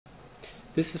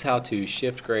This is how to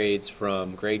shift grades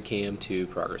from Gradecam to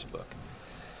Progressbook.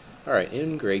 Alright,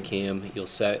 in Gradecam you'll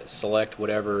select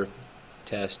whatever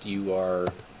test you are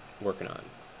working on.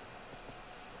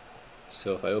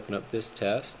 So if I open up this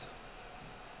test,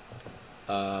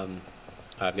 I've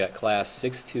got class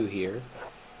 6-2 here,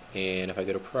 and if I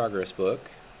go to Progressbook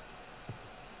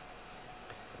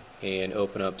and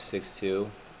open up 6-2,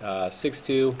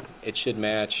 6-2, it should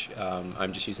match.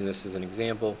 I'm just using this as an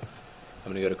example.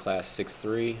 I'm going to go to class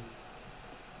 6-3.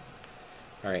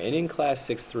 Alright, and in class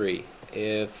 6-3,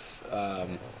 if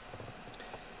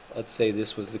let's say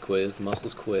this was the quiz, the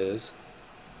muscles quiz,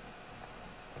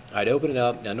 I'd open it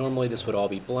up. Now normally this would all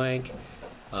be blank,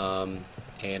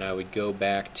 and I would go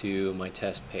back to my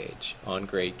test page on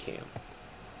Gradecam.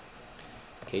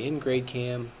 Okay, in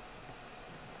Gradecam,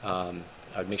 I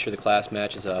would make sure the class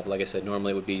matches up. Like I said,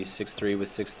 normally it would be 6-3 with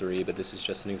 6-3, but this is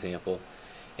just an example.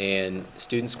 And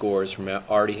student scores from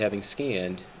already having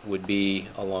scanned would be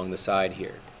along the side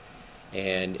here.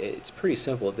 And it's pretty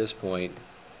simple at this point.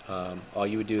 All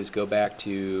you would do is go back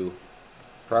to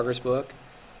Progressbook,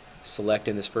 select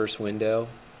in this first window,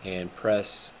 and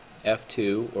press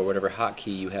F2 or whatever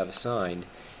hotkey you have assigned,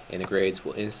 and the grades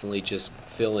will instantly just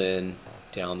fill in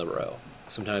down the row.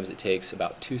 Sometimes it takes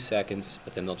about 2 seconds,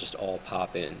 but then they'll just all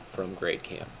pop in from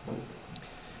Gradecam.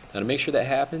 Now to make sure that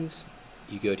happens,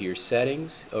 you go to your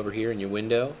settings over here in your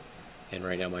window, and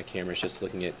right now my camera is just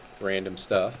looking at random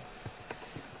stuff,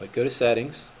 but go to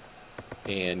settings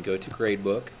and go to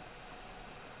Gradebook,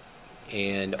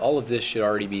 and all of this should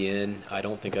already be in. I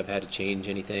don't think I've had to change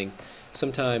anything.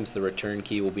 Sometimes the return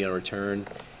key will be on return,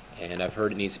 and I've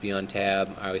heard it needs to be on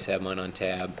tab. I always have mine on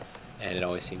tab, and it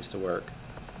always seems to work.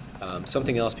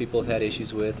 Something else people have had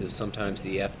issues with is sometimes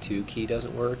the F2 key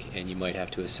doesn't work, and you might have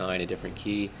to assign a different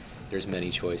key. There's many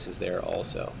choices there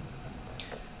also.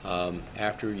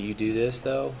 After you do this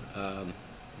though,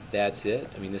 that's it.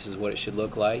 I mean, this is what it should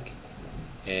look like,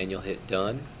 and you'll hit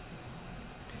done,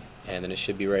 and then it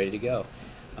should be ready to go.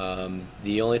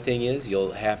 The only thing is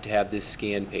you'll have to have this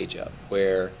scan page up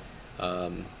where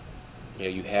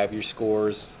you have your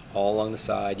scores all along the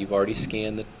side. You've already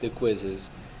scanned the quizzes,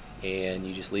 and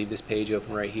you just leave this page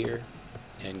open right here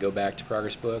and go back to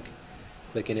Progressbook,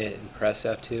 click in it and press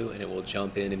F2, and it will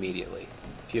jump in immediately.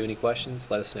 If you have any questions,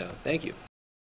 let us know. Thank you.